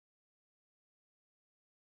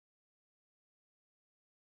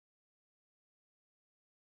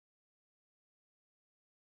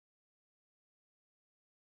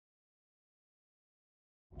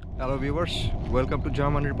Hello viewers, welcome to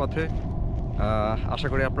জার্মানির পথে। আশা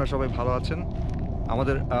করি আপনারা সবাই ভালো আছেন।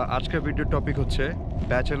 আমাদের আজকের ভিডিওর টপিক হচ্ছে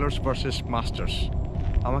ব্যাচেলার্স ভার্সেস মাস্টার্স।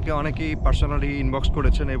 আমাকে অনেকেই পার্সোনালি ইনবক্স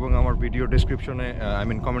করেছেন এবং আমার ভিডিও ডেসক্রিপশনে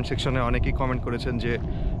কমেন্ট সেকশনে অনেকেই কমেন্ট করেছেন যে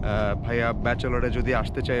ভাইয়া ব্যাচেলারে যদি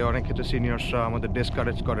আসতে চাই অনেক ক্ষেত্রে সিনিয়র্সরা আমাদের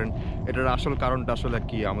ডিসকারেজ করেন, এটার আসল কারণটা আসলে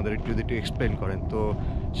কি আমাদের যদি একটু এক্সপ্লেন করেন। তো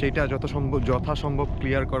সেইটা যথাসম্ভব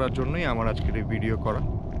ক্লিয়ার করার জন্যই আমার আজকের এই ভিডিও করা।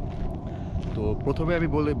 তো প্রথমে আমি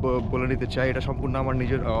বলে নিতে চাই, এটা সম্পূর্ণ আমার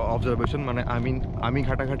নিজের অবজারভেশন, মানে আমি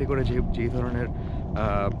ঘাটাঘাটি করে যেই ধরনের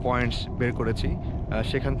পয়েন্টস বের করেছি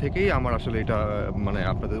সেখান থেকেই আমার আসলে এটা মানে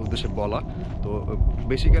আপনাদের উদ্দেশ্যে বলা। তো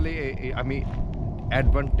বেসিক্যালি আমি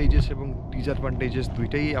অ্যাডভান্টেজেস এবং ডিসঅ্যাডভান্টেজেস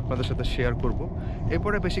দুইটাই আপনাদের সাথে শেয়ার করব।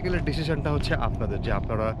 এরপরে বেসিক্যালি ডিসিশনটা হচ্ছে আপনাদের, যে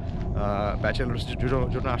আপনারা ব্যাচেলার্সের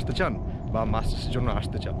জন্য আসতে চান বা মাস্টার্সের জন্য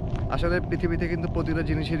আসতে চান। আসলে পৃথিবীতে কিন্তু প্রতিটা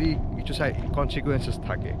জিনিসেরই কিছু কনসিকুয়েন্সেস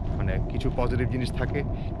থাকে, মানে কিছু পজিটিভ জিনিস থাকে,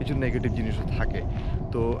 কিছু নেগেটিভ জিনিসও থাকে।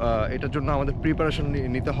 তো এটার জন্য আমাদের প্রিপারেশন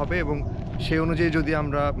নিতে হবে এবং সেই অনুযায়ী যদি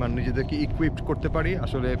আমরা মানে নিজেদেরকে ইকুইপড করতে পারি,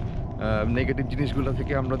 আসলে নেগেটিভ জিনিসগুলো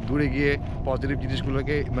থেকে আমরা দূরে গিয়ে পজিটিভ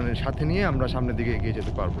জিনিসগুলোকে মানে সাথে নিয়ে আমরা সামনের দিকে এগিয়ে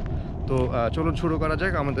যেতে পারবো। তো চলুন শুরু করা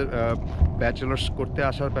যাক। আমাদের ব্যাচেলার্স করতে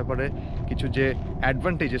আসার ব্যাপারে কিছু যে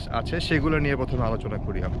অ্যাডভান্টেজেস আছে সেগুলো নিয়ে প্রথমে আলোচনা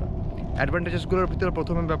করি আমরা। অ্যাডভান্টেজেসগুলোর ভিতরে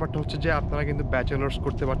প্রথমে ব্যাপারটা হচ্ছে যে আপনারা কিন্তু ব্যাচেলার্স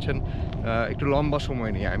করতে পারছেন একটু লম্বা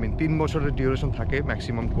সময় নিয়ে। 3 বছরের ডিউরেশন থাকে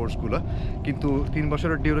ম্যাক্সিমাম কোর্সগুলো, কিন্তু 3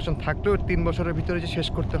 বছরের ডিউরেশন থাকলেও 3 বছরের ভিতরে যে শেষ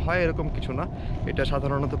করতে হয় এরকম কিছু না। এটা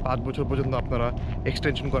সাধারণত 5 বছর পর্যন্ত আপনারা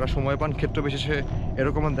এক্সটেনশন করার সময় পান। ক্ষেত্র বিশেষে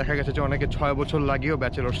এরকম দেখা গেছে যে অনেকে 6 বছর লাগিয়েও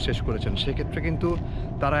ব্যাচেলার্স শেষ করেছেন। সেক্ষেত্রে কিন্তু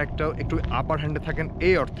তারা একটু আপার হ্যান্ডে থাকেন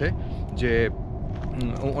এই অর্থে যে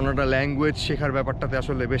ওনারা ল্যাঙ্গুয়েজ শেখার ব্যাপারটাতে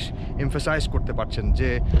আসলে বেশ এমফাসাইজ করতে পারছেন। যে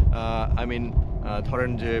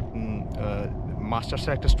ধরেন যে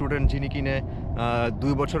মাস্টার্সের একটা স্টুডেন্ট যিনি কিনে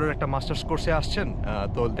 2 বছরের একটা মাস্টার্স কোর্সে আসছেন,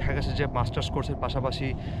 তো দেখা গেছে যে মাস্টার্স কোর্সের পাশাপাশি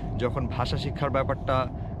যখন ভাষা শিক্ষার ব্যাপারটা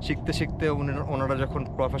শিখতে শিখতে ওনারা যখন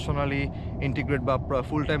প্রফেশনালি ইন্টিগ্রেট বা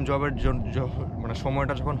ফুল টাইম জবের মানে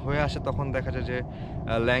সময়টা যখন হয়ে আসে, তখন দেখা যায় যে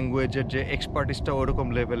ল্যাঙ্গুয়েজের যে এক্সপার্টিসটা ওরকম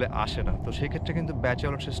লেভেলে আসে না। তো সেই ক্ষেত্রে কিন্তু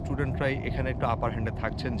ব্যাচেলার্সের স্টুডেন্টরাই এখানে একটু আপার হ্যান্ডে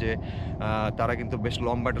থাকছেন, যে তারা কিন্তু বেশ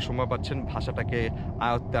লম্বা একটা সময় পাচ্ছেন ভাষাটাকে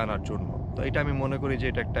আয়ত্তে আনার জন্য। তো এটা আমি মনে করি যে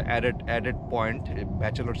এটা একটা অ্যাডেড পয়েন্ট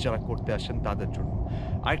ব্যাচেলার্স যারা করতে আসেন তাদের জন্য।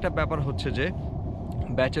 আরেকটা ব্যাপার হচ্ছে যে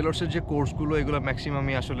ব্যাচেলার্সের যে কোর্সগুলো, এগুলো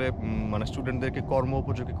ম্যাক্সিমামই আসলে মানে স্টুডেন্টদেরকে কর্ম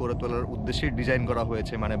উপযোগী করে তোলার উদ্দেশ্যেই ডিজাইন করা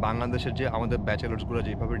হয়েছে। মানে বাংলাদেশের যে আমাদের ব্যাচেলার্সগুলো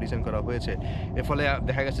যেভাবে ডিজাইন করা হয়েছে, এর ফলে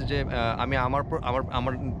দেখা গেছে যে আমি আমার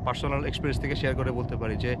পার্সোনাল এক্সপিরিয়েন্স থেকে শেয়ার করে বলতে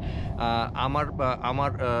পারি যে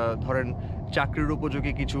আমার ধরেন চাকরির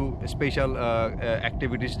উপযোগী কিছু স্পেশাল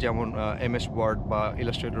অ্যাক্টিভিটিস, যেমন MS ওয়ার্ড বা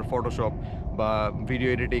ইলাস্ট্রেটর, ফটোশপ বা ভিডিও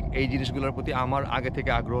এডিটিং, এই জিনিসগুলোর প্রতি আমার আগে থেকে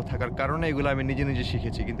আগ্রহ থাকার কারণে এগুলো আমি নিজে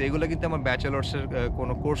শিখেছি। কিন্তু এগুলো কিন্তু আমার ব্যাচেলার্সের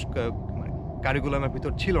কোনো কোর্স কারিকুলামের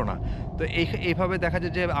ভিতর ছিল না। তো এইভাবে দেখা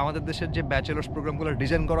যায় যে আমাদের দেশের যে ব্যাচেলার্স প্রোগ্রামগুলো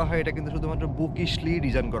ডিজাইন করা হয়, এটা কিন্তু শুধুমাত্র বুকিশলি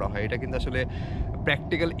ডিজাইন করা হয়। এটা কিন্তু আসলে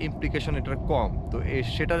প্র্যাকটিক্যাল ইমপ্লিকেশন এটার কম। তো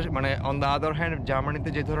সেটা মানে অন দ্য আদার হ্যান্ড জার্মানিতে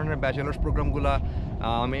যে ধরনের ব্যাচেলার্স প্রোগ্রামগুলো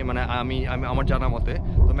আমি আমার জানা মতে,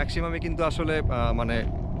 তো ম্যাক্সিমামই কিন্তু আসলে মানে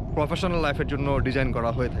প্রফেশনাল লাইফের জন্য ডিজাইন করা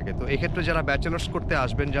হয়ে থাকে। তো এক্ষেত্রে যারা ব্যাচেলার্স করতে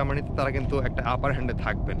আসবেন জার্মানিতে, তারা কিন্তু একটা আপার হ্যান্ডে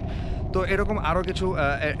থাকবেন। তো এরকম আরও কিছু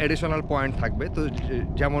অ্যাডিশনাল পয়েন্ট থাকবে। তো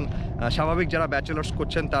যেমন স্বাভাবিক যারা ব্যাচেলার্স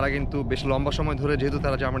করছেন তারা কিন্তু বেশ লম্বা সময় ধরে, যেহেতু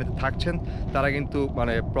তারা জার্মানিতে থাকছেন, তারা কিন্তু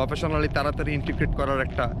মানে প্রফেশনালি তাড়াতাড়ি ইন্টিগ্রেট করার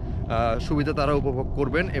একটা সুবিধা তারা উপভোগ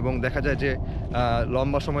করবেন। এবং দেখা যায় যে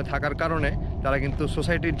লম্বা সময় থাকার কারণে তারা কিন্তু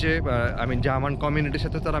সোসাইটির যে জার্মান কমিউনিটির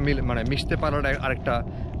সাথে তারা মিশতে পারার আরেকটা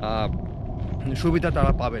সুবিধা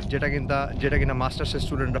তারা পাবেন, যেটা কিনা মাস্টার্সের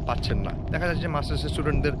স্টুডেন্টরা পাচ্ছেন না। দেখা যাচ্ছে যে মাস্টার্সের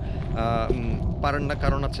স্টুডেন্টদের পারেন না,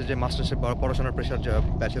 কারণ আছে যে মাস্টার্সের পড়াশোনার প্রেশার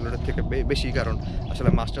ব্যাচেলরের থেকে বেশি, কারণ আসলে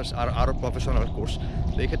মাস্টার্স আরও প্রফেশনাল কোর্স।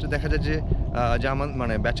 তো এই ক্ষেত্রে দেখা যায় যে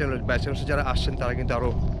ব্যাচেলার্সে যারা আসছেন তারা কিন্তু আরও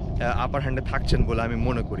আপার হ্যান্ডে থাকছেন বলে আমি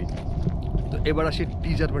মনে করি। তো এবার আসি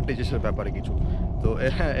ডিসঅ্যাডভান্টেজেসের ব্যাপারে কিছু। তো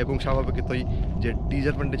হ্যাঁ, এবং স্বাভাবিকতই যে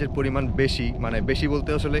ডিসঅ্যাডভান্টেজের পরিমাণ বেশি বলতে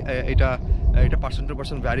আসলে এটা পার্সন টু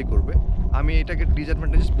পার্সন ভ্যারি করবে। আমি এটাকে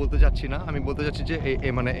ডিসঅ্যাডভান্টেজেস বলতে চাচ্ছি না, আমি বলতে চাচ্ছি যে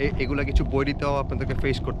এগুলো কিছু বইটিতেও আপনাদেরকে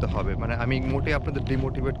ফেস করতে হবে। মানে আমি মোটেই আপনাদের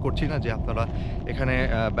ডিমোটিভেট করছি না যে আপনারা এখানে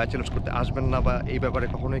ব্যাচেলার্স করতে আসবেন না, বা এই ব্যাপারে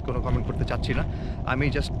কখনোই কোনো কমেন্ট করতে চাচ্ছি না। আমি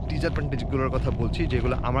জাস্ট ডিসঅ্যাডভান্টেজগুলোর কথা বলছি,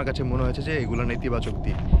 যেগুলো আমার কাছে মনে হয়েছে যে এগুলো নেতিবাচক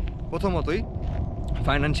দিক। প্রথমতই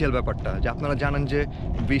ফাইন্যান্সিয়াল ব্যাপারটা, যে আপনারা জানেন যে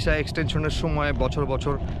ভিসা এক্সটেনশনের সময়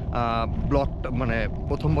বছর ব্লক মানে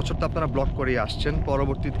প্রথম বছরটা আপনারা ব্লক করেই আসছেন,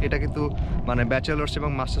 পরবর্তীতে এটা কিন্তু মানে ব্যাচেলার্স এবং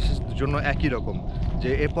মাস্টার্সের জন্য একই রকম, যে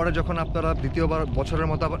এরপরে যখন আপনারা দ্বিতীয়বার বছরের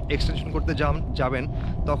মতো আবার এক্সটেনশন করতে যাবেন,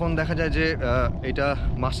 তখন দেখা যায় যে এটা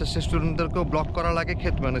মাস্টার্সের স্টুডেন্টদেরকেও ব্লক করা লাগে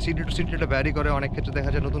ক্ষেত্রে, মানে সিটি টু সিটি এটা ভ্যারি করে, অনেক ক্ষেত্রে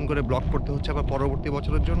দেখা যায় নতুন করে ব্লক করতে হচ্ছে আবার পরবর্তী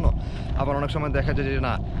বছরের জন্য। আবার অনেক সময় দেখা যায় যে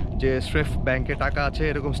না, যে স্রেফ ব্যাংকে টাকা আছে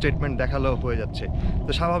এরকম স্টেটমেন্ট দেখালেও হয়ে যাচ্ছে।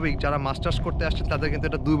 তো স্বাভাবিক যারা মাস্টার্স করতে আসছেন তাদের কিন্তু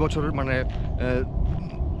এটা 2 বছরের মানে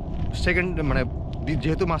সেকেন্ড মানে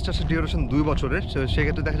যেহেতু মাস্টার্সের ডিউরেশন 2 বছরের,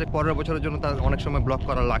 সেক্ষেত্রে দেখা যায় পরের বছরের জন্য তার অনেক সময় ব্লক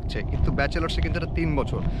করা লাগছে, কিন্তু ব্যাচেলার্সে কিন্তু এটা 3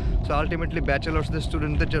 বছর। সো আলটিমেটলি ব্যাচেলার্সদের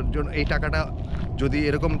স্টুডেন্টদের জন্য এই টাকাটা যদি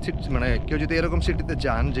এরকম মানে কেউ যদি এরকম সিটিতে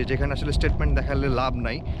যান যে যেখানে আসলে স্টেটমেন্ট দেখালে লাভ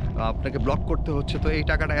নাই, আপনাকে ব্লক করতে হচ্ছে, তো এই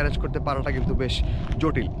টাকাটা অ্যারেঞ্জ করতে পারাটা কিন্তু বেশ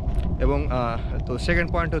জটিল। এবং তো সেকেন্ড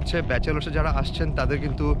পয়েন্ট হচ্ছে ব্যাচেলার্সে যারা আসছেন তাদের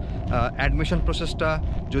কিন্তু অ্যাডমিশন প্রসেসটা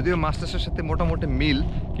যদিও মাস্টার্সের সাথে মোটামুটি মিল,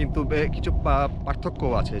 কিন্তু কিছু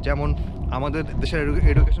পার্থক্যও আছে। যেমন আমাদের দেশের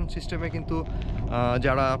এডুকেশন সিস্টেমে কিন্তু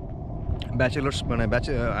যারা ব্যাচেলার্স মানে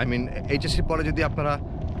এইচএসসি পরে যদি আপনারা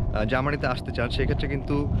জার্মানিতে আসতে চান, সেক্ষেত্রে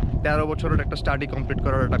কিন্তু 13 বছরের একটা স্টাডি কমপ্লিট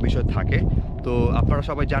করার একটা বিষয় থাকে। তো আপনারা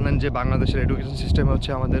সবাই জানেন যে বাংলাদেশের এডুকেশন সিস্টেমে হচ্ছে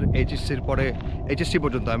আমাদের এইচএসসির পরে এইচএসসি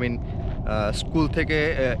পর্যন্ত স্কুল থেকে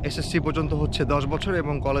এসএসসি পর্যন্ত হচ্ছে 10 বছর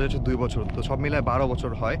এবং কলেজ হচ্ছে 2 বছর, তো সব মিলায় 12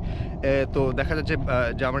 বছর হয়। তো দেখা যাচ্ছে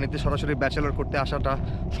জার্মানিতে সরাসরি ব্যাচেলর করতে আসাটা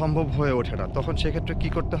সম্ভব হয়ে ওঠে না। তখন সেক্ষেত্রে কী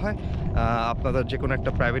করতে হয়, আপনাদের যে কোনো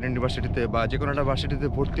একটা প্রাইভেট ইউনিভার্সিটিতে বা যে কোনো একটা ভার্সিটিতে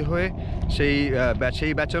ভর্তি হয়ে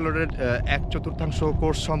সেই ব্যাচেলরের 1/4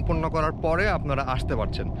 কোর্স সম্পন্ন করার পরে আপনারা আসতে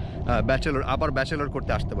পারছেন, ব্যাচেলর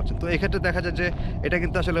করতে আসতে পারছেন। তো এক্ষেত্রে দেখা যায় যে এটা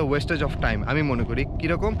কিন্তু আসলে ওয়েস্টেজ অফ টাইম আমি মনে করি।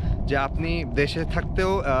 কীরকম, যে আপনি দেশে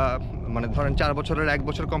থাকতেও মানে ধরেন 4 বছরের 1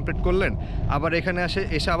 বছর কমপ্লিট করলেন, আবার এখানে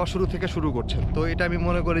এসে আবার শুরু থেকে শুরু করছেন। তো এটা আমি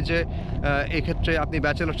মনে করি যে এক্ষেত্রে আপনি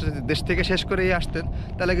ব্যাচেলরটা যদি দেশ থেকে শেষ করেই আসতেন,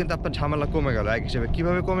 তাহলে কিন্তু আপনার ঝামেলা কমে গেল এক হিসেবে।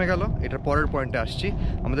 কীভাবে কমে গেল, এটার পরের পয়েন্টে আসছি।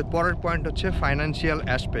 আমাদের পরের পয়েন্ট হচ্ছে ফাইন্যান্সিয়াল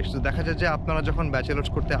অ্যাসপেক্টস। তো দেখা যায় যে আপনারা যখন ব্যাচেলর্স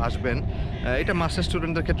করতে আসবেন, এটা মাস্টার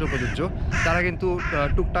স্টুডেন্টদের ক্ষেত্রে প্রযোজ্য, তারা কিন্তু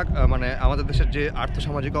টুকটাক মানে আমাদের দেশের যে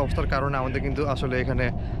আর্থসামাজিক অবস্থার কারণে আমাদের কিন্তু আসলে এখানে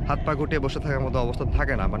হাত পা গুটিয়ে বসে থাকার মতো অবস্থা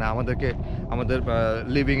থাকে না। মানে আমাদের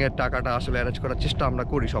লিভিংয়ের টাকাটা আসলে অ্যারেঞ্জ করার চেষ্টা আমরা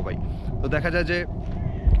করি সবাই। তো দেখা যায় যে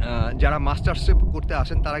যারা মাস্টার্সে করতে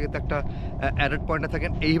আসেন তারা কিন্তু একটা অ্যাডেড পয়েন্টে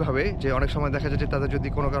থাকেন এইভাবে, যে অনেক সময় দেখা যায় যে তাদের যদি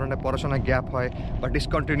কোনো কারণে পড়াশোনায় গ্যাপ হয় বা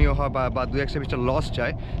ডিসকন্টিনিউ হয় বা 2-1 সেমিস্টার লস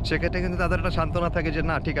যায়, সেক্ষেত্রে কিন্তু তাদের একটা সান্ত্বনা থাকে যে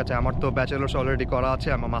না ঠিক আছে, আমার তো ব্যাচেলার্স অলরেডি করা আছে,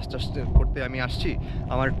 আমার মাস্টার্স করতে আমি আসছি,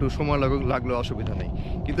 আমার একটু সময় লাগলেও অসুবিধা নেই।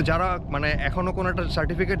 কিন্তু যারা মানে এখনও কোনো একটা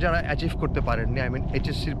সার্টিফিকেট যারা অ্যাচিভ করতে পারেননি,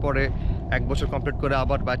 এইচএসসির পরে 1 বছর কমপ্লিট করে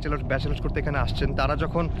আবার ব্যাচেলার্স করতে এখানে আসছেন, তারা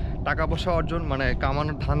যখন টাকা পয়সা অর্জন মানে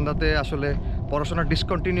কামানোর ধান্দাতে আসলে পড়াশোনা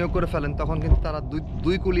ডিসকন্টিনিউ করে ফেলেন, তখন কিন্তু তারা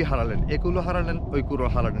দুই কুলি হারালেন, একুলো হারালেন, ওই কুলো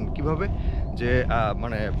হারালেন। কীভাবে, যে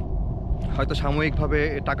মানে হয়তো সাময়িকভাবে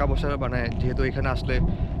টাকা পয়সা মানে যেহেতু এখানে আসলে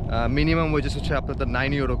মিনিমাম ওয়েজেস হচ্ছে আপনাদের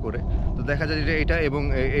 9 ইউরো করে, তো দেখা যায় যে এটা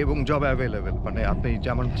এবং জব অ্যাভেলেবেল, মানে আপনি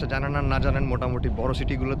জার্মান ভাষা জানেন আর না জানেন, মোটামুটি বড়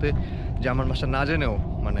সিটিগুলোতে জার্মান ভাষা না জেনেও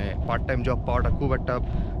মানে পার্ট টাইম জব পাওয়াটা খুব একটা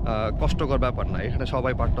কষ্টকর ব্যাপার না, এখানে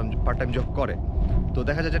সবাই পার্ট টাইম জব করে। তো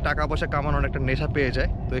দেখা যায় যে টাকা পয়সা কামানোর একটা নেশা পেয়ে যায়।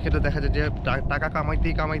 তো এক্ষেত্রে দেখা যায় যে টাকা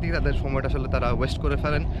কামাইতেই তাদের সময়টা আসলে তারা ওয়েস্ট করে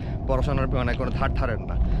ফেলেন, পড়াশোনার মানে কোনো ধারেন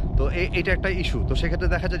না। তো এটা একটা ইস্যু। তো সেক্ষেত্রে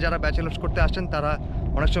দেখা যায় যারা ব্যাচেলার্স করতে আসছেন তারা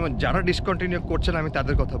অনেক সময় যারা ডিসকন্টিনিউ করছেন, আমি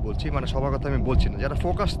তাদের কথা বলছি, মানে সবার কথা আমি বলছি না, যারা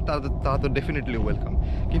ফোকাস তারা তো ডেফিনেটলি ওয়েলকাম।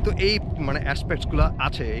 কিন্তু এই মানে অ্যাসপেক্টসগুলো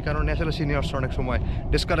আছে, এই কারণে আসলে সিনিয়র্সরা অনেক সময়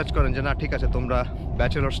ডিসকারেজ করেন যে না ঠিক আছে, তোমরা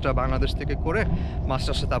ব্যাচেলার্সটা বাংলাদেশ থেকে করে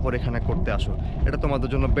মাস্টার্সে তারপর এখানে করতে আসো, এটা তোমাদের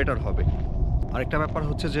জন্য বেটার হবে। আরেকটা ব্যাপার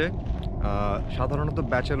হচ্ছে যে সাধারণত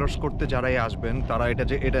ব্যাচেলার্স করতে যারাই আসবেন তারা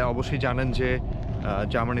এটা অবশ্যই জানেন যে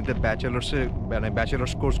জার্মানিতে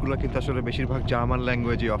ব্যাচেলার্স কোর্সগুলো কিন্তু আসলে বেশিরভাগ জার্মান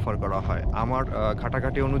ল্যাঙ্গুয়েজে অফার করা হয়। আমার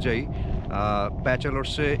ঘাটাঘাটি অনুযায়ী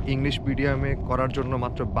ব্যাচেলার্সে ইংলিশ মিডিয়ামে করার জন্য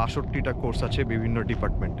মাত্র 62টা কোর্স আছে বিভিন্ন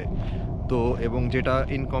ডিপার্টমেন্টে। তো এবং যেটা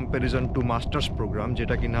in comparison to masters program,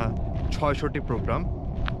 যেটা কিনা 600টি প্রোগ্রাম,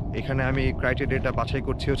 এখানে আমি ক্রাইটেরিয়াটা বাছাই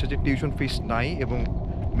করছি হচ্ছে যে টিউশন ফিস নাই এবং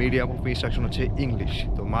মিডিয়াম অফ ইনস্ট্রাকশন হচ্ছে ইংলিশ।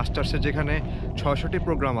 তো মাস্টার্সে যেখানে 600টি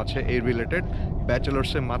প্রোগ্রাম আছে এই রিলেটেড,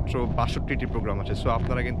 ব্যাচেলার্সে মাত্র 62টি প্রোগ্রাম আছে। সো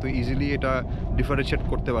আপনারা কিন্তু ইজিলি এটা ডিফারেন্সিয়েট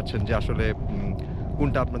করতে পারছেন যে আসলে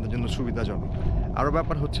কোনটা আপনাদের জন্য সুবিধাজনক। আরও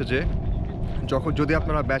ব্যাপার হচ্ছে যে যদি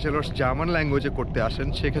আপনারা ব্যাচেলার্স জার্মান ল্যাঙ্গুয়েজে করতে আসেন,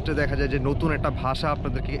 সেক্ষেত্রে দেখা যায় যে নতুন একটা ভাষা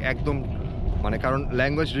আপনাদেরকে একদম মানে, কারণ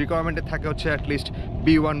ল্যাঙ্গুয়েজ রিকোয়ারমেন্টে থাকে হচ্ছে অ্যাটলিস্ট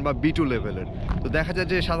B1 বা B2 লেভেলের। তো দেখা যায়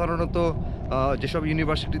যে সাধারণত যেসব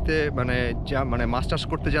ইউনিভার্সিটিতে মানে মাস্টার্স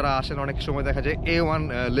করতে যারা আসেন অনেক সময় দেখা যায় A1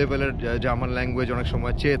 লেভেলের জার্মান ল্যাঙ্গুয়েজ অনেক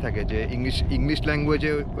সময় চেয়ে থাকে যে ইংলিশ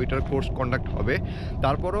ল্যাঙ্গুয়েজে ওইটার কোর্স কন্ডাক্ট হবে,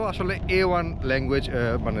 তারপরেও আসলে A1 ল্যাঙ্গুয়েজ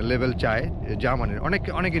মানে লেভেল চায় জার্মানির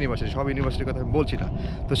অনেক ইউনিভার্সিটি, সব ইউনিভার্সিটির কথা আমি বলছি না।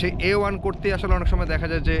 তো সেই A1 করতে আসলে অনেক সময় দেখা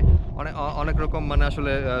যায় যে অনেক রকম মানে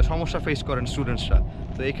আসলে সমস্যা ফেস করেন স্টুডেন্টসরা।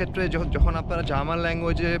 তো এই ক্ষেত্রে যখন আপনারা জার্মান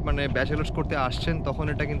ল্যাঙ্গুয়েজে মানে ব্যাচেলার্স করতে আসছেন, তখন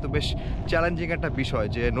এটা কিন্তু বেশ চ্যালেঞ্জিং একটা বিষয়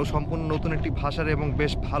যে সম্পূর্ণ নতুন একটি ভাষার এবং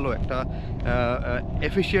বেশ ভালো একটা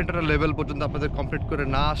এফিশিয়েন্ট একটা লেভেল পর্যন্ত আপনাদের কমপ্লিট করে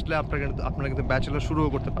না আসলে আপনারা কিন্তু ব্যাচেলার শুরুও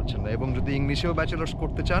করতে পারছেন না। এবং যদি ইংলিশেও ব্যাচেলার্স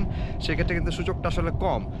করতে চান সেক্ষেত্রে কিন্তু সুযোগটা আসলে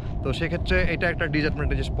কম। তো সেক্ষেত্রে এটা একটা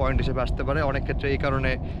ডিসঅ্যাডভান্টেজেস পয়েন্ট হিসেবে আসতে পারে। অনেক ক্ষেত্রে এই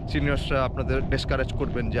কারণে সিনিয়র্সরা আপনাদের ডিসকারেজ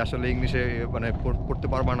করবেন যে আসলে ইংলিশে মানে পড়তে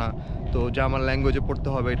পারবা না, তো জার্মান ল্যাঙ্গুয়েজে পড়তে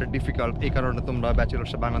হবে, এটা ডিফিকাল্ট, এই কারণে তোমরা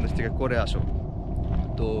ব্যাচেলার্সটা বাংলাদেশ থেকে করে আসো।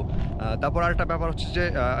 তো তারপর আরেকটা ব্যাপার হচ্ছে যে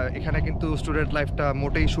এখানে কিন্তু স্টুডেন্ট লাইফটা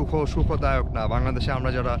মোটেই সুখদায়ক না। বাংলাদেশে আমরা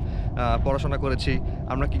যারা পড়াশোনা করেছি,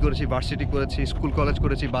 আমরা কি করেছি, ভার্সিটি করেছি, স্কুল কলেজ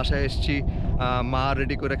করেছি, বাসায় এসেছি, মা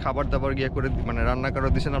রেডি করে খাবার দাবার গিয়ে করে মানে রান্না করে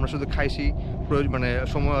দিয়েছেন, আমরা শুধু খাইছি, মানে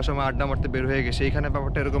সময় আড্ডা মারতে বের হয়ে গেছে। এখানে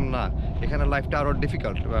ব্যাপারটা এরকম না, এখানে লাইফটা আরও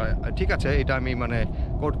ডিফিকাল্ট। ঠিক আছে, এটা আমি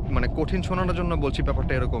মানে কঠিন শোনানোর জন্য বলছি,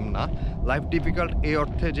 ব্যাপারটা এরকম না। লাইফ ডিফিকাল্ট এই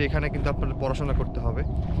অর্থে যে এখানে কিন্তু আপনাদের পড়াশোনা করতে হবে,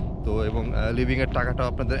 তো এবং লিভিংয়ের টাকাটাও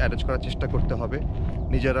আপনাদের অ্যারেঞ্জ করার চেষ্টা করতে হবে,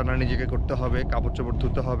 নিজের রান্না নিজেকে করতে হবে, কাপড় চোপড়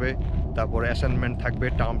ধুতে হবে, তারপর অ্যাসাইনমেন্ট থাকবে,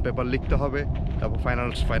 টার্ম পেপার লিখতে হবে, তারপর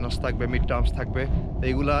ফাইনালস থাকবে, মিড টার্মস থাকবে,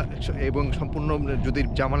 এইগুলা। এবং সম্পূর্ণ যদি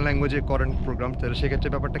জার্মান ল্যাঙ্গুয়েজে করেন প্রোগ্রাম, তাহলে সেক্ষেত্রে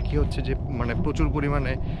ব্যাপারটা কী হচ্ছে যে মানে প্রচুর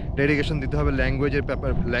পরিমাণে ডেডিকেশন দিতে হবে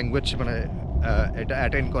ল্যাঙ্গুয়েজ মানে এটা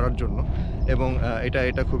অ্যাটেন্ড করার জন্য, এবং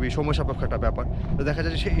এটা খুবই সময় সাপেক্ষ একটা ব্যাপার। তো দেখা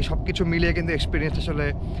যায় যে এই সব কিছু মিলিয়ে কিন্তু এক্সপিরিয়েন্স আসলে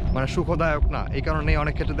মানে সুখদায়ক না। এই কারণেই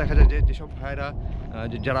অনেক ক্ষেত্রে দেখা যায় যে যেসব ভাইরা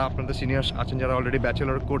যারা আপনাদের সিনিয়র্স আছেন, যারা অলরেডি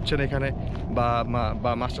ব্যাচেলর করছেন এখানে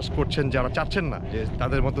বা মাস্টার্স করছেন, যারা চাচ্ছেন না যে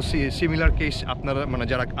তাদের মতো সিমিলার কেস আপনারা মানে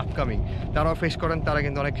যারা আপকামিং তারাও ফেস করেন, তারা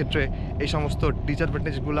কিন্তু অনেক ক্ষেত্রে এই সমস্ত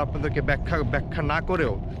ডিসঅ্যাডভান্টেজগুলো আপনাদেরকে ব্যাখ্যা না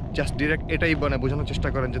করেও জাস্ট ডিরেক্ট এটাই মানে বোঝানোর চেষ্টা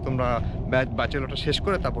করেন যে তোমরা ব্যাচেলরটা শেষ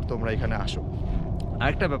করে তারপর তোমরা এখানে আসো।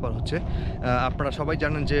 আরেকটা ব্যাপার হচ্ছে, আপনারা সবাই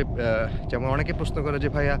জানেন যে যেমন অনেকে প্রশ্ন করে যে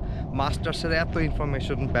ভাইয়া মাস্টার্সের এত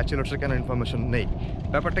ইনফরমেশন, ব্যাচেলার্সের কেন ইনফরমেশন নেই?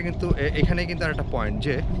 ব্যাপারটা কিন্তু এখানেই কিন্তু আর একটা পয়েন্ট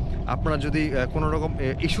যে আপনারা যদি কোনো রকম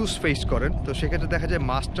ইস্যুস ফেস করেন, তো সেক্ষেত্রে দেখা যায়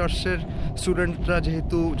মাস্টার্সের স্টুডেন্টরা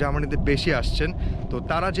যেহেতু জার্মানিতে বেশি আসছেন, তো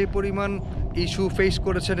তারা যে পরিমাণ ইস্যু ফেস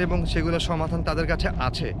করেছেন এবং সেগুলোর সমাধান তাদের কাছে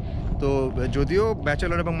আছে। তো যদিও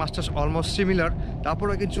ব্যাচেলর এবং মাস্টার্স অলমোস্ট সিমিলার,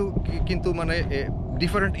 তারপরে কিন্তু মানে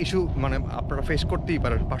ডিফারেন্ট ইস্যু মানে আপনারা ফেস করতেই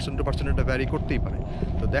পারেন, পার্সন টু পার্সন এটা ভ্যারি করতেই পারে।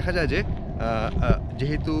 তো দেখা যায় যে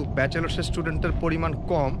যেহেতু ব্যাচেলার্সের স্টুডেন্টের পরিমাণ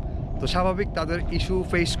কম, তো স্বাভাবিক তাদের ইস্যু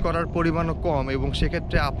ফেস করার পরিমাণও কম, এবং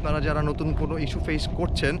সেক্ষেত্রে আপনারা যারা নতুন কোনো ইস্যু ফেস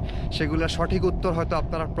করছেন সেগুলোর সঠিক উত্তর হয়তো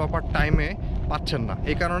আপনারা প্রপার টাইমে পাচ্ছেন না,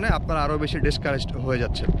 এই কারণে আপনারা আরও বেশি ডিসকারেজড হয়ে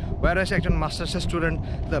যাচ্ছেন। ওয়ারাস একজন মাস্টার্সের স্টুডেন্ট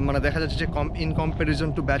মানে দেখা যাচ্ছে যে in comparison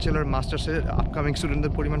two bachelor, মাস্টার্সের upcoming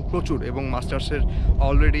স্টুডেন্টদের পরিমাণ প্রচুর, এবং মাস্টার্সের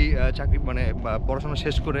অলরেডি চাকরি মানে পড়াশোনা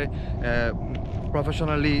শেষ করে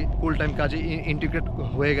প্রফেশনালি ফুল টাইম কাজে ইন্টিগ্রেট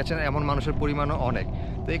হয়ে গেছেন এমন মানুষের পরিমাণও অনেক।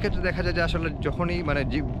 তো এক্ষেত্রে দেখা যায় যে আসলে যখনই মানে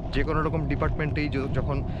যে কোনো রকম ডিপার্টমেন্টেই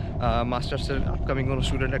যখন মাস্টার্সের আপকামিং কোনো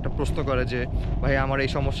স্টুডেন্ট একটা প্রশ্ন করে যে ভাই আমার এই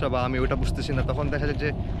সমস্যা বা আমি ওইটা বুঝতেছি না, তখন দেখা যায় যে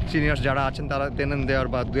সিনিয়র্স যারা আছেন তারা দেওয়ার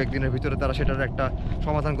বা দু একদিনের ভিতরে তারা সেটার একটা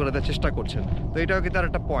সমাধান করে দেওয়ার চেষ্টা করছেন। তো এটাও কি তার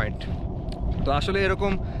একটা পয়েন্ট। তো আসলে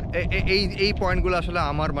এরকম এই পয়েন্টগুলো আসলে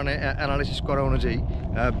আমার মানে অ্যানালিসিস করা অনুযায়ী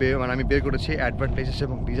মানে আমি বের করেছি অ্যাডভান্টেজেস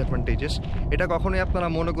এবং ডিসঅ্যাডভান্টেজেস। এটা কখনোই আপনারা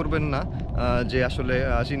মনে করবেন না যে আসলে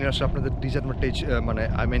সিনিয়র্সরা আপনাদের ডিসঅ্যাডভান্টেজ মানে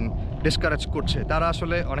ডিসকারেজ করছে। তারা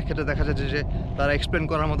আসলে অনেক ক্ষেত্রে দেখা যাচ্ছে যে তারা এক্সপ্লেন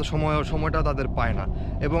করার মতো সময়টাও তাদের পায় না,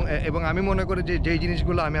 এবং আমি মনে করি যে যেই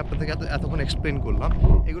জিনিসগুলো আমি আপনাদেরকে এতক্ষণ এক্সপ্লেন করলাম,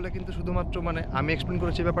 এগুলো কিন্তু শুধুমাত্র মানে আমি এক্সপ্লেন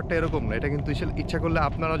করেছি ব্যাপারটা এরকম না। এটা কিন্তু ইচ্ছা করলে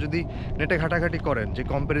আপনারা যদি নেটে ঘাটাঘাটি করেন যে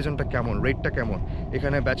কম্প্যারিজনটা কেমন, রেটটা কেমন,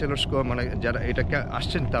 এখানে ব্যাচেলার্স মানে যারা এটা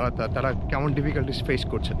আসছেন তারা কেমন ডিফিকাল্টিস ফেস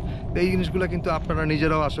করছেন, তো এই জিনিসগুলো কিন্তু আপনারা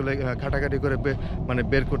নিজেরাও আসলে ঘাটাঘাটি করে মানে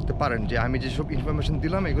বের করতে পারেন যে আমি যেসব ইনফরমেশন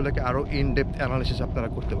দিলাম এগুলোকে আরও ইন ডেপথ অ্যানালিসিস আপনারা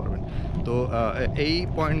করতে পারবেন। তো এই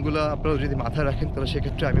পয়েন্টগুলো আপনারা যদি মাথায় রাখেন, তাহলে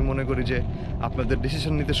সেক্ষেত্রে আমি মনে করি যে আপনাদের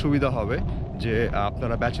ডিসিশন নিতে সুবিধা হবে যে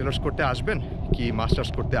আপনারা ব্যাচেলার্স করতে আসবেন কি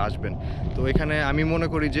মাস্টার্স করতে আসবেন। তো এখানে আমি মনে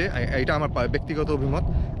করি যে এটা আমার ব্যক্তিগত অভিমত,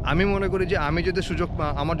 আমি মনে করি যে আমি যদি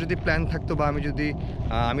আমার যদি প্ল্যান থাকতো বা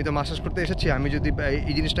আমি তো মাস্টার্স করতে এসেছি, আমি যদি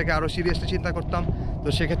এই জিনিসটাকে আরও সিরিয়াসলি চিন্তা করতাম, তো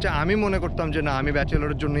সেক্ষেত্রে আমি মনে করতাম যে না, আমি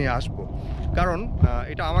ব্যাচেলরের জন্যই আসবো। কারণ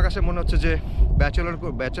এটা আমার কাছে মনে হচ্ছে যে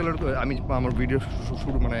ব্যাচেলর আমি আমার ভিডিও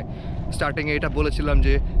শুরু মানে স্টার্টিংয়ে এটা বলেছিলাম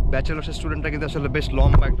যে ব্যাচেলার্সের স্টুডেন্টরা কিন্তু আসলে বেশ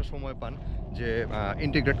লম্বা একটা সময় পান যে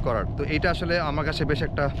ইন্টিগ্রেট করার। তো এইটা আসলে আমার কাছে বেশ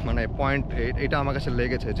একটা মানে পয়েন্ট, এটা আমার কাছে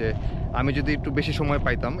লেগেছে যে আমি যদি একটু বেশি সময়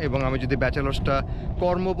পাইতাম এবং আমি যদি ব্যাচেলার্সটা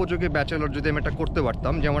কর্মোপযোগী ব্যাচেলর যদি আমি এটা করতে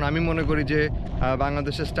পারতাম। যেমন আমি মনে করি যে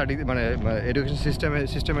বাংলাদেশের স্টাডি মানে এডুকেশন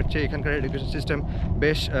সিস্টেমের চেয়ে এখানকার এডুকেশন সিস্টেম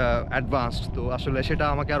বেশ অ্যাডভান্সড। তো আসলে সেটা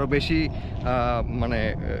আমাকে আরও বেশি মানে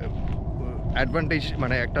অ্যাডভান্টেজ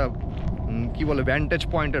মানে একটা কী বলে ভ্যান্টেজ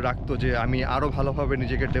পয়েন্টে রাখতো যে আমি আরও ভালোভাবে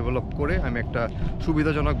নিজেকে ডেভেলপ করে আমি একটা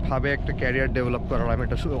সুবিধাজনকভাবে একটা ক্যারিয়ার ডেভেলপ করার আমি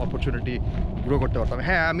একটা অপরচুনিটি গ্রো করতে পারতাম।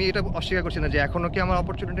 হ্যাঁ, আমি এটা অস্বীকার করছি না যে এখনও কি আমার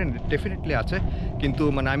অপরচুনিটি ডেফিনেটলি আছে, কিন্তু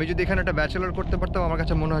মানে আমি যদি এখানে একটা ব্যাচেলর করতে পারতাম আমার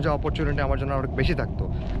কাছে মনে হয় যে অপরচুনিটি আমার জন্য অনেক বেশি থাকতো।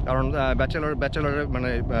 কারণ ব্যাচেলরের মানে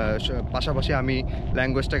পাশাপাশি আমি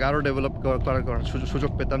ল্যাঙ্গুয়েজটাকে আরও ডেভেলপ করার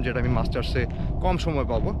সুযোগ পেতাম, যেটা আমি মাস্টার্সে কম সময়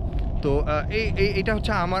পাবো। তো এইটা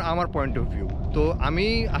হচ্ছে আমার পয়েন্ট অফ ভিউ। তো আমি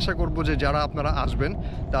আশা করব যে যারা আপনারা আসবেন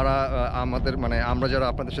তারা আমাদের মানে আমরা যারা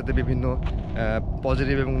আপনাদের সাথে বিভিন্ন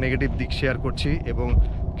পজিটিভ এবং নেগেটিভ দিক শেয়ার করছি এবং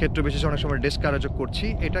ক্ষেত্র বিশেষে অনেক সময় ডিসকারেজও করছি,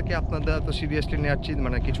 এটাকে আপনাদের তো সিরিয়াসলি নেওয়ার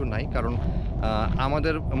মানে কিছু নাই। কারণ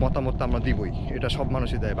আমাদের মতামত আমরা দিবই, এটা সব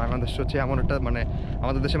মানুষই দেয়। বাংলাদেশ হচ্ছে এমন একটা মানে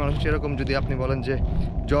আমাদের দেশের মানুষ এরকম, যদি আপনি বলেন যে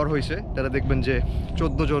জ্বর হয়েছে তারা দেখবেন যে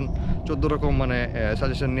 14 রকম মানে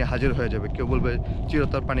সাজেশন নিয়ে হাজির হয়ে যাবে। কেউ বলবে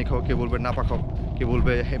চিরতর পানি খাও, কেউ বলবে নাপা খাও, কেউ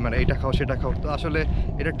বলবে মানে এটা খাও সেটা খাও। তো আসলে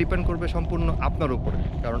এটা ডিপেন্ড করবে সম্পূর্ণ আপনার উপরে,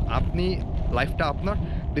 কারণ আপনি লাইফটা আপনার,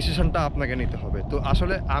 ডিসিশনটা আপনাকে নিতে হবে। তো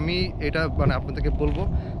আসলে আমি এটা মানে আপনাদেরকে বলবো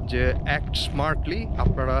যে অ্যাক্ট স্মার্টলি।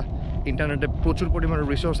 আপনারা ইন্টারনেটে প্রচুর পরিমাণে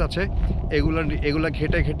রিসোর্স আছে, এগুলো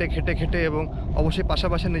ঘেটে এবং অবশ্যই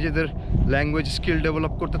পাশাপাশি নিজেদের ল্যাঙ্গুয়েজ স্কিল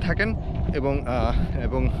ডেভেলপ করতে থাকেন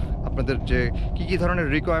এবং আপনাদের যে কী ধরনের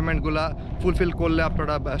রিকোয়ারমেন্টগুলো ফুলফিল করলে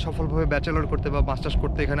আপনারা সফলভাবে ব্যাচেলর করতে বা মাস্টার্স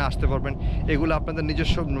করতে এখানে আসতে পারবেন, এগুলো আপনাদের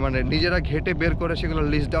নিজস্ব মানে নিজেরা ঘেটে বের করে সেগুলো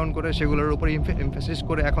লিস্ট ডাউন করে সেগুলোর উপরে এমফাসিস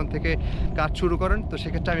করে এখন থেকে কাজ শুরু করেন। তো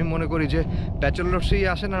সেক্ষেত্রে আমি মনে করি যে ব্যাচেলরসেই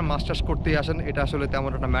আসেন আর মাস্টার্স করতেই আসেন, এটা আসলে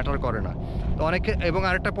তেমন একটা ম্যাটার করে না। তো অনেকে এবং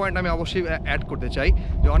আরেকটা পয়েন্ট আমি অবশ্যই অ্যাড করতে চাই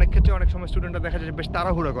যে অনেক ক্ষেত্রে অনেক সময় স্টুডেন্টরা দেখা যায় যে বেশ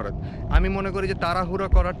তাড়াহুড়ো করেন। আমি মনে করি যে তাড়াহুড়ো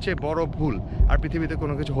করার চেয়ে বড় ভুল আর পৃথিবীতে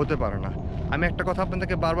কোনো কিছু হতে পারে না। আমি একটা কথা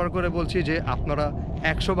আপনাদেরকে বারবার করে বলছি যে আপনারা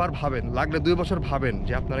 100 বার ভাবেন, লাগলে 2 বছর ভাবেন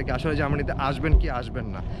যে আপনারা কি আসলে জার্মানিতে আসবেন কি আসবেন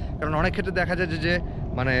না। কারণ অনেক ক্ষেত্রে দেখা যায় যে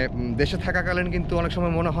মানে দেশে থাকাকালীন কিন্তু অনেক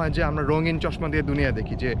সময় মনে হয় যে আমরা রঙিন চশমা দিয়ে দুনিয়া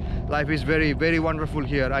দেখি, যে life is very very wonderful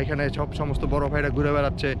here. এখানে সমস্ত বড় ভাইরা ঘুরে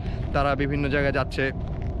বেড়াচ্ছে, তারা বিভিন্ন জায়গায় যাচ্ছে।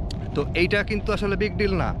 তো এইটা কিন্তু আসলে বিগ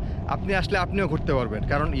ডিল না। আপনি আসলে আপনিও ঘুরতে পারবেন,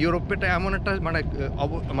 কারণ ইউরোপটা এমন একটা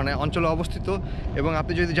মানে অঞ্চলে অবস্থিত এবং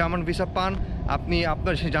আপনি যদি জার্মান ভিসা পান, আপনি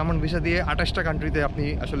আপনার সেই জার্মান ভিসা দিয়ে 28টা কান্ট্রিতে আপনি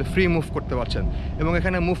আসলে ফ্রি মুভ করতে পারছেন এবং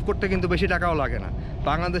এখানে মুভ করতে কিন্তু বেশি টাকাও লাগে না।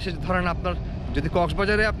 বাংলাদেশে ধরেন আপনার যদি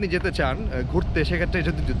কক্সবাজারে আপনি যেতে চান ঘুরতে, সেক্ষেত্রে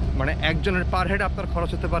যদি মানে একজনের পার হেড আপনার খরচ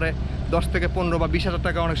হতে পারে 10 থেকে 15 বা 20,000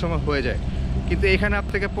 টাকা অনেক সময় হয়ে যায়। কিন্তু এখানে আপ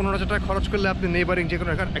থেকে 15,000 টাকা খরচ করলে আপনি নেইবারিং যে কোনো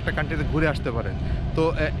একটা কান্ট্রিতে ঘুরে আসতে পারেন। তো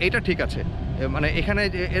এটা ঠিক আছে, মানে এখানে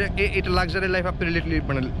এটা লাক্সারি লাইফ আপনি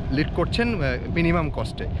লিড করছেন মিনিমাম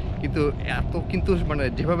কস্টে। কিন্তু মানে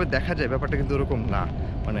যেভাবে দেখা যায় ব্যাপারটা কিন্তু ওরকম না।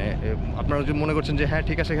 মানে আপনারা যদি মনে করছেন যে হ্যাঁ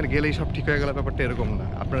ঠিক আছে এখানে গেলেই সব ঠিক হয়ে গেল, ব্যাপারটা এরকম না।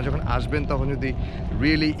 আপনারা যখন আসবেন তখন যদি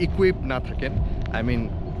রিয়েলি ইকুইপ না থাকেন,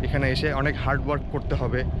 এখানে এসে অনেক হার্ড ওয়ার্ক করতে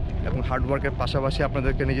হবে এবং হার্ড ওয়ার্কের পাশাপাশি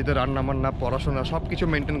আপনাদেরকে নিজেদের রান্নাবান্না, পড়াশোনা সব কিছু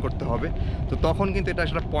মেনটেন করতে হবে। তো তখন কিন্তু এটা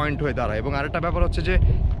একটা পয়েন্ট হয়ে দাঁড়ায়। এবং আরেকটা ব্যাপার হচ্ছে যে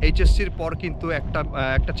এইচএসসির পর কিন্তু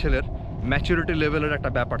একটা ছেলের ম্যাচুরিটি লেভেলের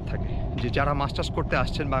একটা ব্যাপার থাকে, যে যারা মাস্টার্স করতে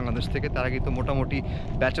আসছেন বাংলাদেশ থেকে তারা কিন্তু মোটামুটি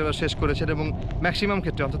ব্যাচেলর শেষ করেছেন এবং ম্যাক্সিমাম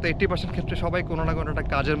ক্ষেত্রে অন্তত 80% ক্ষেত্রে সবাই কোনো না কোনো একটা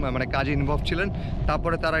কাজে ইনভলভ ছিলেন।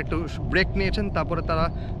 তারপরে তারা একটু ব্রেক নিয়েছেন, তারপরে তারা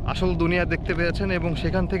আসল দুনিয়া দেখতে পেয়েছেন এবং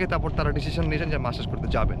সেখান থেকে তারপর তারা ডিসিশন নিয়েছেন যে মাস্টার্স করতে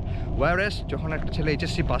যাবেন। ওয়ারএস যখন একটা ছেলে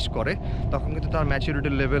এইচএসসি পাস করে তখন কিন্তু তার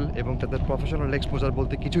ম্যাচুরিটি লেভেল এবং তাদের প্রফেশনাল এক্সপোজার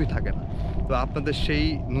বলতে কিছুই থাকে না। তো আপনাদের সেই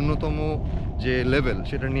ন্যূনতম যে লেভেল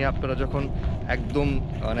সেটা নিয়ে আপনারা যখন একদম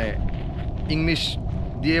মানে ইংলিশ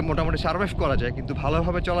দিয়ে মোটামুটি সার্ভাইভ করা যায় কিন্তু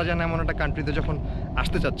ভালোভাবে চলা যায় না এমন একটা কান্ট্রিতে যখন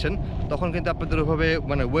আসতে চাচ্ছেন, তখন কিন্তু আপনাদের ওইভাবে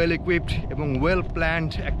মানে ওয়েল ইকুইপড এবং ওয়েল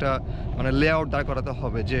প্ল্যান্ড একটা মানে লেআউট দাঁড় করাতে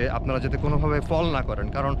হবে, যে আপনারা যাতে কোনোভাবে ফল না করেন।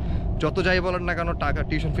 কারণ যত যাই বলেন না কেন, টাকা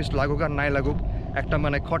টিউশন ফিস লাগুক আর নাই লাগুক, একটা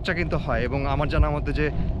মানে খরচা কিন্তু হয়। এবং আমার জানার মধ্যে যে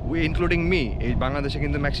ইনক্লুডিং মি, এই বাংলাদেশে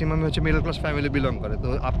কিন্তু ম্যাক্সিমামই হচ্ছে মিডল ক্লাস ফ্যামিলি বিলং করে। তো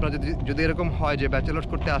আপনারা যদি এরকম হয় যে ব্যাচেলার্স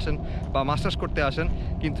করতে আসেন বা মাস্টার্স করতে আসেন,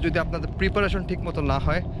 কিন্তু যদি আপনাদের প্রিপারেশন ঠিক মতো না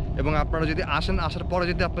হয়, এবং আপনারা যদি আসার পরে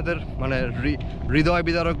যদি আপনাদের মানে হৃদয়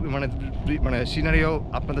বিদারক মানে সিনারিও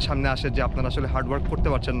আপনাদের সামনে আসে যে আপনারা আসলে হার্ডওয়ার্ক করতে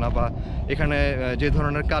পারছেন না, বা এখানে যে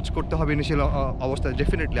ধরনের কাজ করতে হবে ইনিশিয়াল অবস্থায়,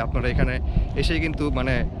 ডেফিনেটলি আপনারা এখানে এসেই কিন্তু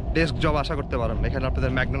মানে ডেস্ক জব আশা করতে পারেন। এখানে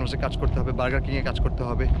আপনাদের ম্যাকডোনাল্ডসে কাজ করতে হবে, বার্গার কিংয়ে কাজ করতে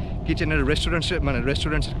হবে, কিচেনের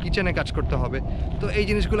রেস্টুরেন্টসের কিচেনে কাজ করতে হবে। তো এই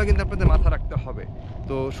জিনিসগুলো কিন্তু আপনাদের মাথা রাখতে হবে।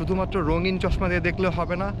 তো শুধুমাত্র রঙিন চশমা দিয়ে দেখলেও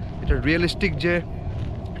হবে না, এটা রিয়েলিস্টিক যে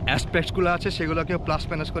অ্যাসপেক্টসগুলো আছে সেগুলোকেও প্লাস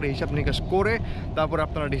মাইনাস করে হিসাব নিকাশ করে তারপর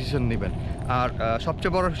আপনারা ডিসিশন নেবেন। আর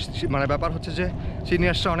সবচেয়ে বড় মানে ব্যাপার হচ্ছে যে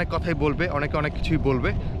সিনিয়র্সরা অনেক কথাই বলবে, অনেকে অনেক কিছুই বলবে,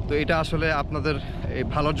 তো এটা আসলে আপনাদের এই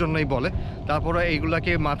ভালোর জন্যই বলে। তারপরে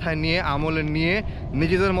এইগুলাকে মাথায় নিয়ে আমলে নিয়ে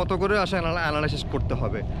নিজেদের মতো করে আসলে অ্যানালাইসিস করতে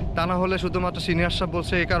হবে। তা না হলে শুধুমাত্র সিনিয়র্সরা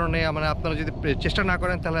বলছে এই কারণে মানে আপনারা যদি চেষ্টা না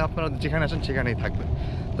করেন তাহলে আপনারা যেখানে আসেন সেখানেই থাকবেন।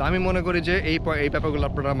 তো আমি মনে করি যে এই ব্যাপারগুলো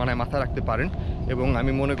আপনারা মানে মাথায় রাখতে পারেন, এবং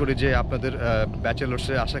আমি মনে করি যে আপনাদের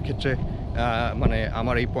ব্যাচেলার্সে আসার ক্ষেত্রে মানে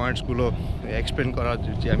আমার এই পয়েন্টসগুলো এক্সপ্লেন করার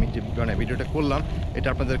যে আমি যে মানে ভিডিওটা করলাম, এটা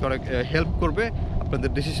আপনাদের অনেক হেল্প করবে আপনাদের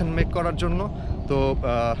ডিসিশন মেক করার জন্য। তো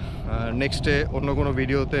নেক্সটে অন্য কোনো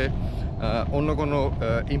ভিডিওতে অন্য কোনো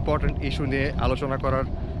ইম্পর্ট্যান্ট ইস্যু নিয়ে আলোচনা করার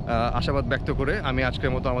আশাবাদ ব্যক্ত করে আমি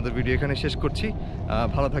আজকের মতো আমাদের ভিডিও এখানে শেষ করছি।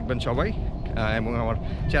 ভালো থাকবেন সবাই, এবং আমার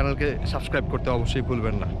চ্যানেলকে সাবস্ক্রাইব করতে অবশ্যই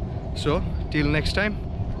ভুলবেন না। সো টিল নেক্সট টাইম,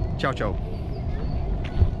 চাও চাও।